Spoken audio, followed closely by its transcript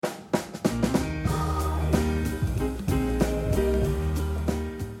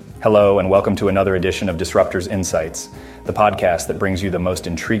Hello, and welcome to another edition of Disruptors Insights, the podcast that brings you the most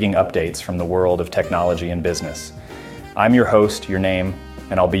intriguing updates from the world of technology and business. I'm your host, your name,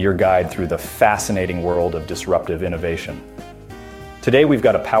 and I'll be your guide through the fascinating world of disruptive innovation. Today, we've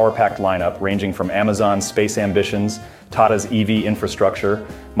got a power-packed lineup ranging from Amazon's space ambitions, Tata's EV infrastructure,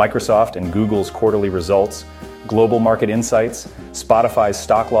 Microsoft and Google's quarterly results, global market insights, Spotify's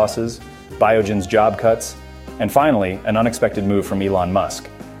stock losses, Biogen's job cuts, and finally, an unexpected move from Elon Musk.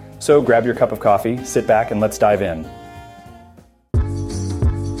 So grab your cup of coffee, sit back, and let's dive in.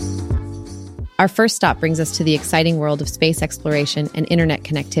 Our first stop brings us to the exciting world of space exploration and internet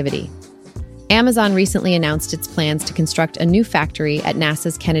connectivity. Amazon recently announced its plans to construct a new factory at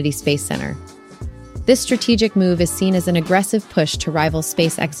NASA's Kennedy Space Center. This strategic move is seen as an aggressive push to rival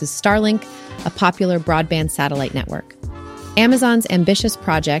SpaceX's Starlink, a popular broadband satellite network. Amazon's ambitious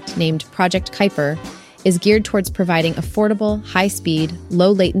project, named Project Kuiper, is geared towards providing affordable, high-speed,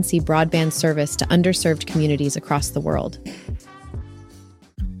 low-latency broadband service to underserved communities across the world.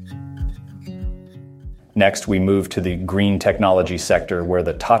 Next, we move to the green technology sector where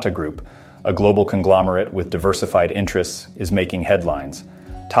the Tata Group, a global conglomerate with diversified interests, is making headlines.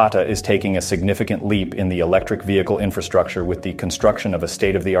 Tata is taking a significant leap in the electric vehicle infrastructure with the construction of a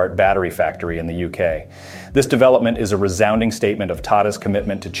state-of-the-art battery factory in the UK. This development is a resounding statement of Tata's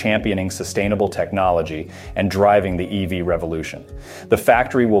commitment to championing sustainable technology and driving the EV revolution. The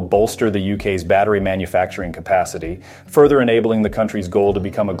factory will bolster the UK's battery manufacturing capacity, further enabling the country's goal to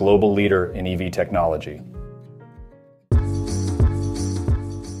become a global leader in EV technology.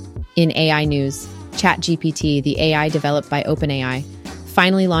 In AI news, ChatGPT, the AI developed by OpenAI,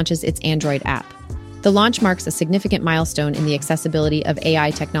 finally launches its Android app. The launch marks a significant milestone in the accessibility of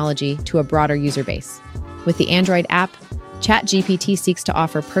AI technology to a broader user base. With the Android app, ChatGPT seeks to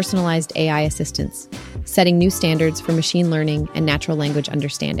offer personalized AI assistance, setting new standards for machine learning and natural language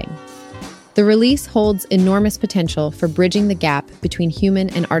understanding. The release holds enormous potential for bridging the gap between human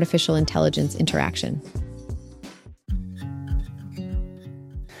and artificial intelligence interaction.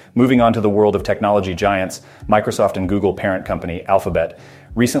 Moving on to the world of technology giants, Microsoft and Google parent company Alphabet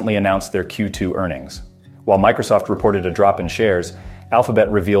recently announced their Q2 earnings. While Microsoft reported a drop in shares,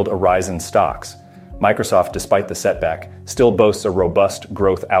 Alphabet revealed a rise in stocks. Microsoft, despite the setback, still boasts a robust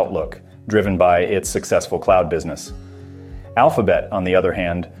growth outlook, driven by its successful cloud business. Alphabet, on the other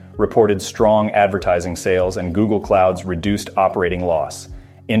hand, reported strong advertising sales and Google Cloud's reduced operating loss,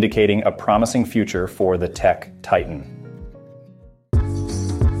 indicating a promising future for the tech titan.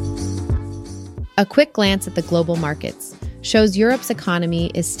 A quick glance at the global markets shows Europe's economy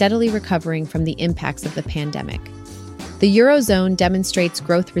is steadily recovering from the impacts of the pandemic. The Eurozone demonstrates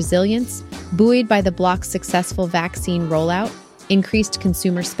growth resilience, buoyed by the bloc's successful vaccine rollout, increased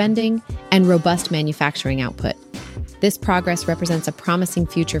consumer spending, and robust manufacturing output. This progress represents a promising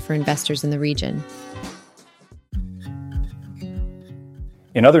future for investors in the region.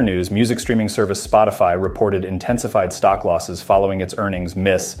 In other news, music streaming service Spotify reported intensified stock losses following its earnings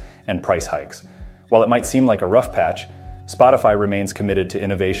miss and price hikes. While it might seem like a rough patch, Spotify remains committed to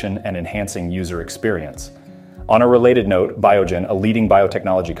innovation and enhancing user experience. On a related note, Biogen, a leading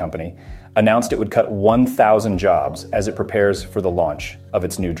biotechnology company, announced it would cut 1,000 jobs as it prepares for the launch of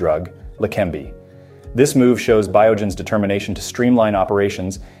its new drug, Leqembi. This move shows Biogen's determination to streamline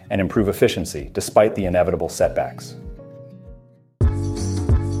operations and improve efficiency despite the inevitable setbacks.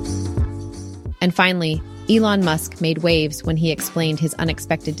 And finally, Elon Musk made waves when he explained his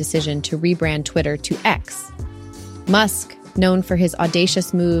unexpected decision to rebrand Twitter to X. Musk, known for his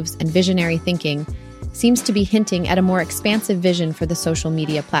audacious moves and visionary thinking, seems to be hinting at a more expansive vision for the social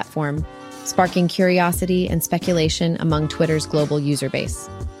media platform, sparking curiosity and speculation among Twitter's global user base.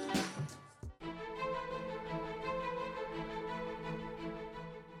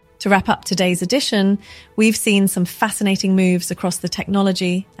 To wrap up today's edition, we've seen some fascinating moves across the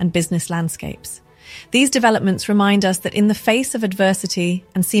technology and business landscapes. These developments remind us that in the face of adversity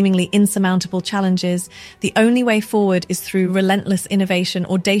and seemingly insurmountable challenges, the only way forward is through relentless innovation,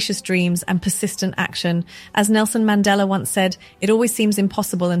 audacious dreams, and persistent action. As Nelson Mandela once said, it always seems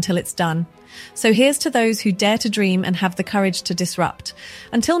impossible until it's done. So here's to those who dare to dream and have the courage to disrupt.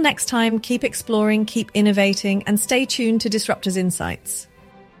 Until next time, keep exploring, keep innovating, and stay tuned to Disruptors Insights.